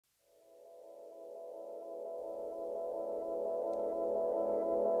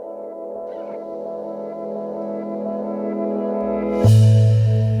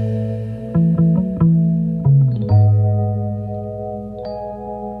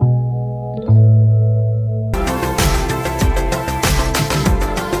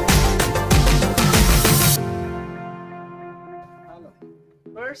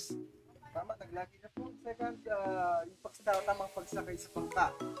tamang pagsakay sa bangka.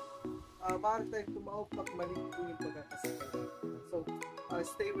 Maaari tayong tumawag pag mali po yung pagkakasakay. So,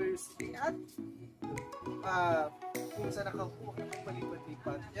 stay where you're sitting at. Kung saan nakakuha ng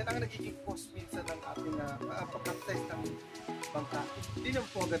palipat-lipat. Yan ang nagiging cost minsan ng ating pagkakasize ng bangka. Hindi naman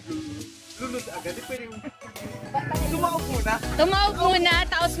po agad lulod agad. Di pwedeng tumawag muna. Tumawag muna,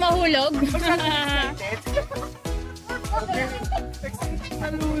 tapos mahulog. Excited. Okay. Excited na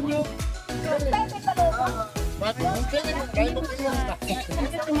lulog.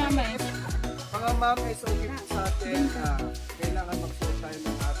 Mga ma'am, is okay po sa atin. Kailangan magsuot tayo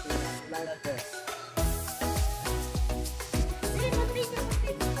ng ating life vest.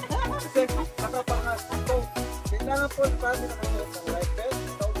 Nakapangas ito. Kailangan po natin nakasuot ng life vest.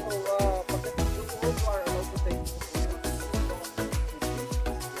 So, pagdating po are allowed to take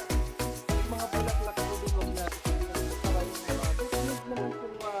yung mga bulaklak po din huwag natin. Para yung mga business naman po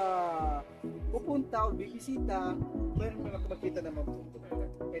pupunta o bibisita, mayroon mga makita naman po.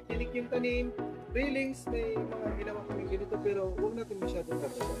 May tinik yung tanim, railings, may mga ginawa kami ganito, pero huwag natin masyadong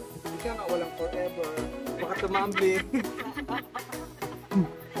gagawin. Hindi nga walang forever, baka tumambling.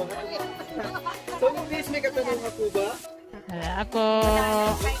 So, please, may katanungan po ba? Ako.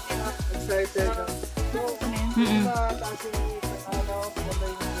 Excited. So, mataas yung ano, maganda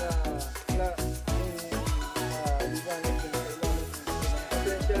yung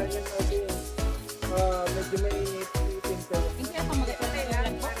medyo mainit yung temperature. Hindi ako magkakaroon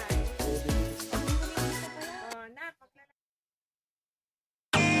lang.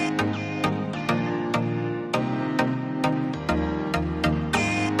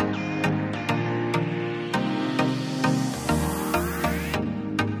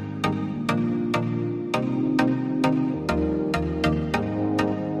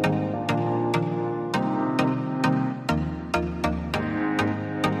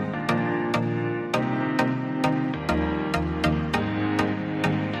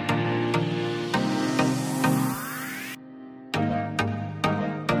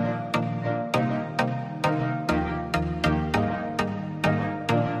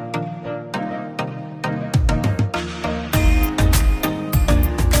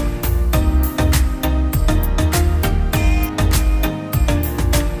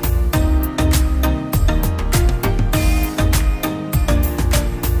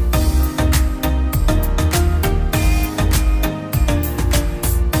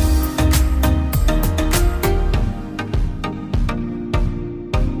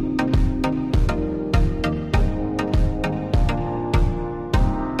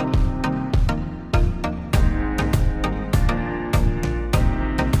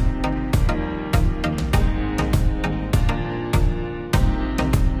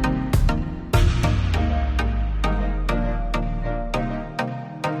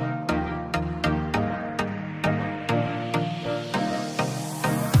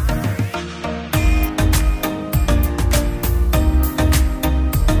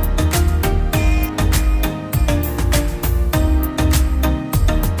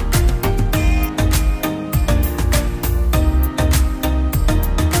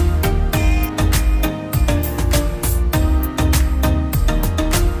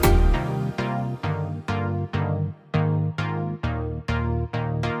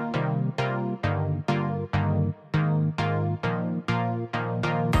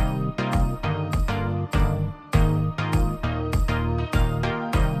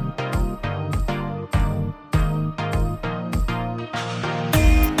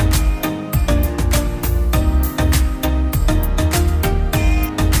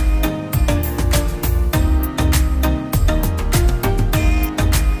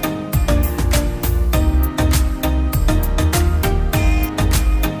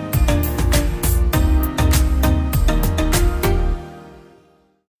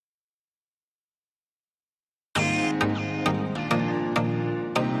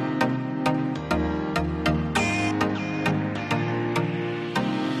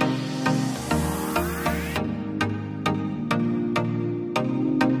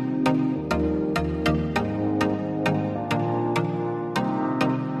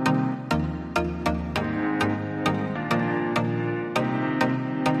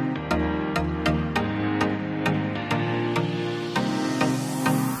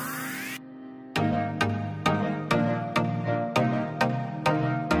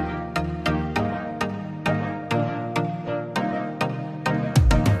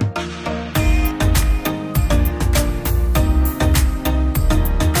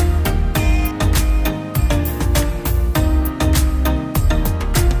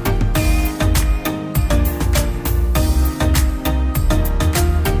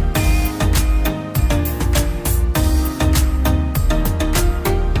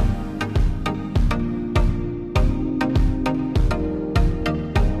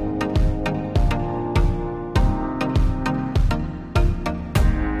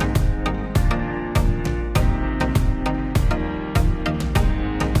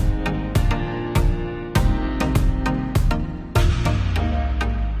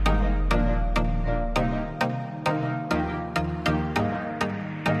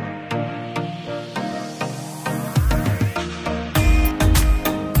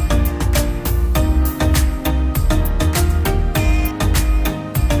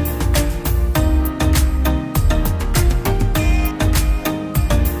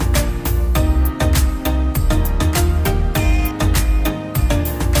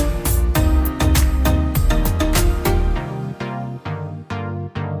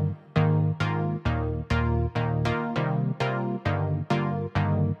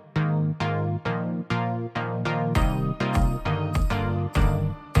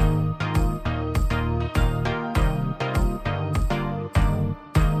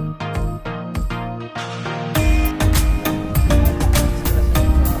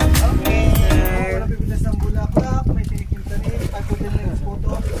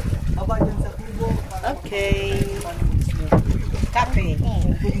 baba dyan sa kubo. Okay. Kape.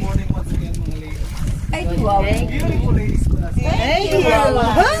 Good morning once again mga ladies. Ay, wow. Beautiful ladies ko na. Ay, wow.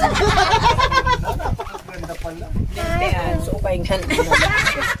 Napakaganda pala. So, pahingan.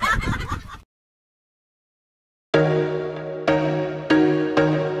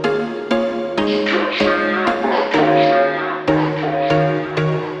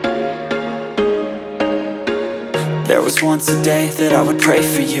 There was once a day that I would pray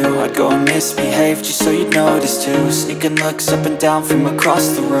for you. I'd go and misbehave just so you'd notice too. Sneaking looks up and down from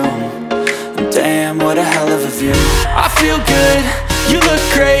across the room. And damn, what a hell of a view. I feel good, you look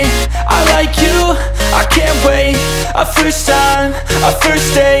great, I like you, I can't wait. A first time, a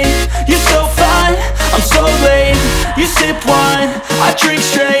first date. You're so fine, I'm so late. You sip wine, I drink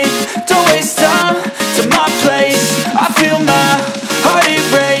straight. Don't waste time to my place. I feel my heart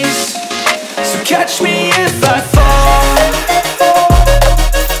erase. So catch me if I fall.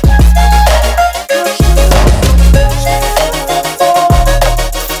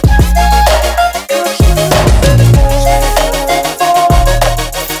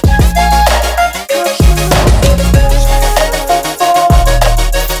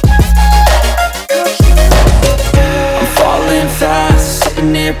 I'm falling fast,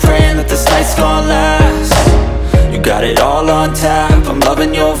 sitting here praying that this night's gonna last. You got it all on tap, I'm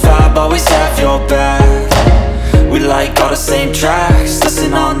loving your vibe, always have your back. We like all the same tracks,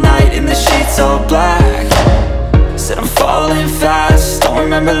 listen all night in the sheets all black. Said I'm falling fast, don't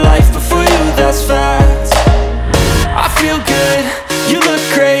remember life before you, that's fact. I feel good, you look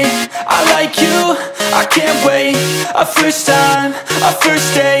great, I like you, I can't wait. A first time, a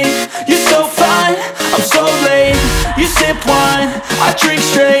first date. You're so fine, I'm so late. You sip wine, I drink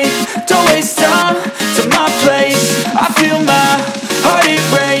straight. Don't waste time to my place. I feel my heart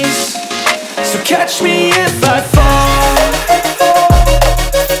erase. So catch me if I fall.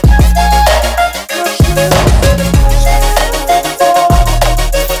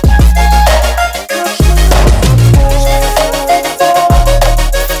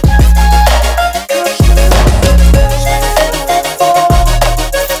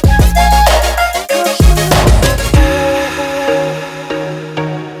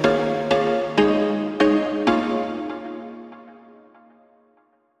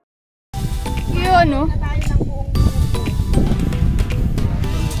 Yun, no?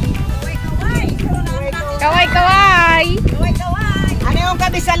 Kaway, kaway! Ano yung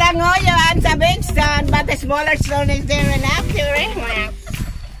kami sa langoyan sa Bingston, but the smaller stone is there and after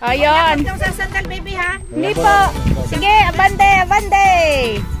Ayun. Yung sa sandal, baby, ha? Hindi po. Sige, abante, abante!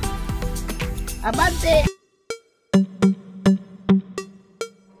 Abante!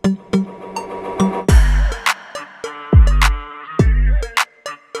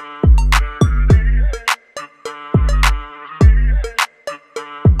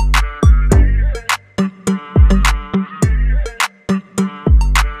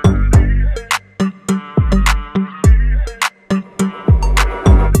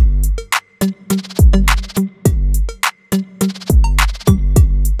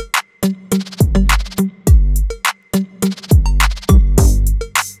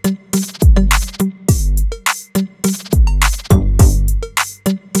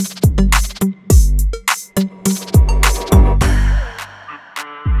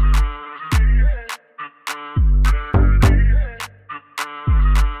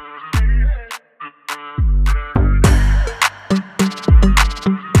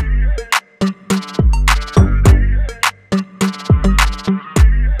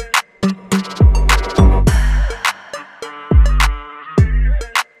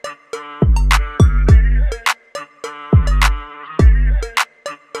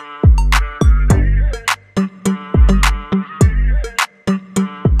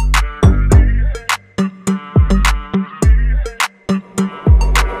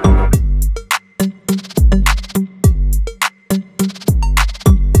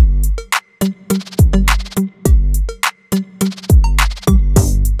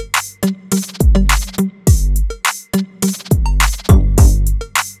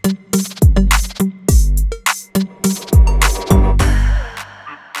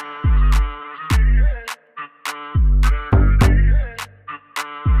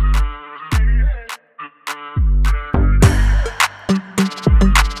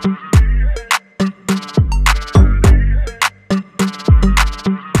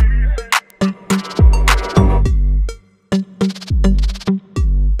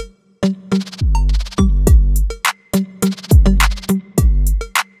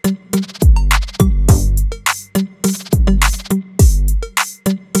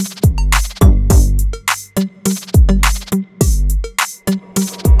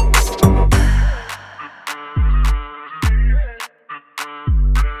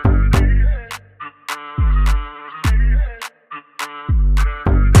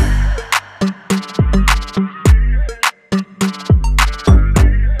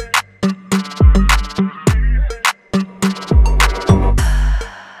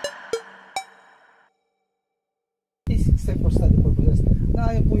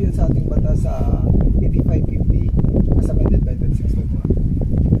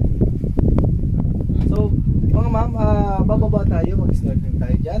 mag-snorkeling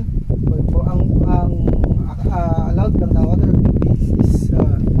tayo dyan. Ang allowed lang na water activities is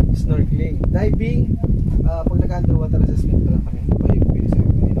snorkeling. Diving, pag nag-underwater assessment pa lang kami, hindi pa yung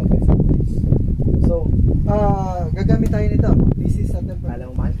pwede sa place. So, gagamit tayo nito. This is at the pala,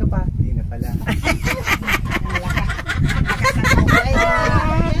 mahal ka pa. Hindi na pala.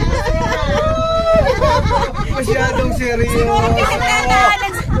 Masyadong seryoso.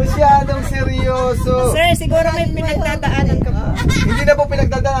 Masyadong seryoso. Sir, siguro may pinagdadaanan ka po. Hindi na po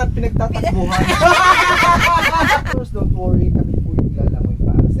pinagdadaan, pinagtatakbuhan. Don't worry, kami po yung lalangoy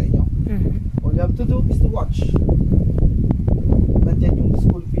para sa inyo. All you have to do is to watch. Nandiyan yung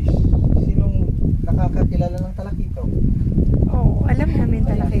school fish. Sinong nakakakilala ng talakito? Oo, alam namin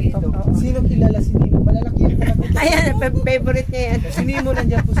talakito. Sino kilala si Nemo? Malalaki yung talakito. Ayan, favorite niya yan. Si Nemo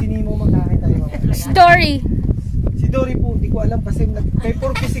nandiyan po, si Nemo makakita tayo. Story. Si Dory po, di ko alam kasi may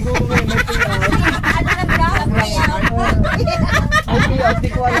purpose siguro ngayon, may payout. May payout, di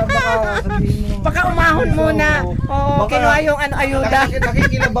ko alam, baka sabihin mo. Baka umahon muna. Oo, kinuha yung ayuda.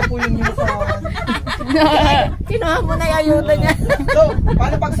 Nakikilaba po yung sa... Kinuha mo na yung ayuda niya. So,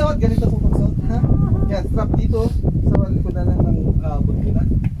 paano pagsuot? Ganito po pagsuot. Ha? Yan, strap dito. Sa likod na lang ng buntunan.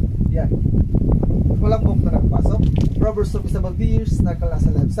 Yan. Walang book na nagpasok. Rubber soap is about the ears. Snorkel nasa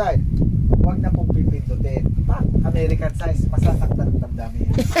left side. Huwag na pong pipindutin. American size. Masasaktan ang damdamin.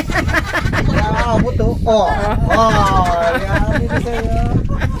 Yan, buto. Yan, dito sa'yo.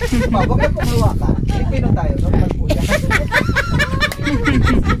 Huwag na pong luwaka. Pilipino tayo. Normal po yan.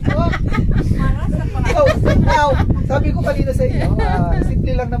 Now, sabi ko kanina sa inyo,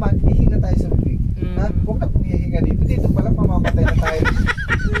 simple lang naman, hihinga tayo sa bibig. Huwag na pong hihinga dito. Dito pala, mamamatay na tayo.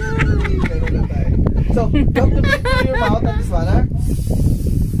 Ganun lang tayo. So, come to breathe through your mouth at this one, ha?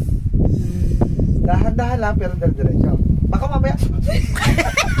 Dahan-dahan lang, pero diretso. Baka mamaya.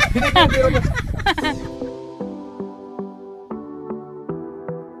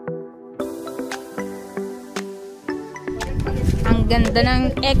 Ang ganda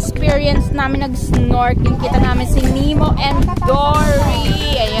ng experience namin nag-snorkeling. Kita namin si Nemo and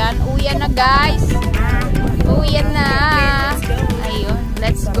Dory. Ayan, uwian na guys. Uwian na. Ayun,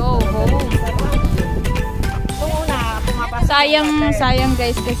 let's go home. Sayang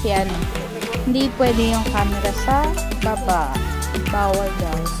guys kasi hindi pwede yung camera sa baba. Bawal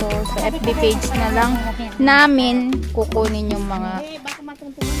daw. So, sa FB page na lang namin kukunin yung mga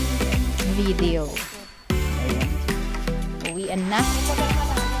video. Uwian na.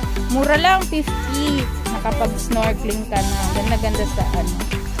 Mura lang, 50. Nakapag-snorkeling ka na. Ganda-ganda sa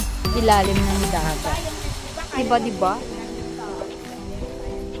ilalim ng dagat. Diba?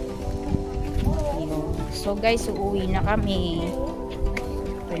 So guys, uuwi na kami.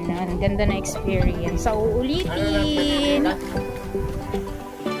 Ang ganda na experience. Sa uulitin.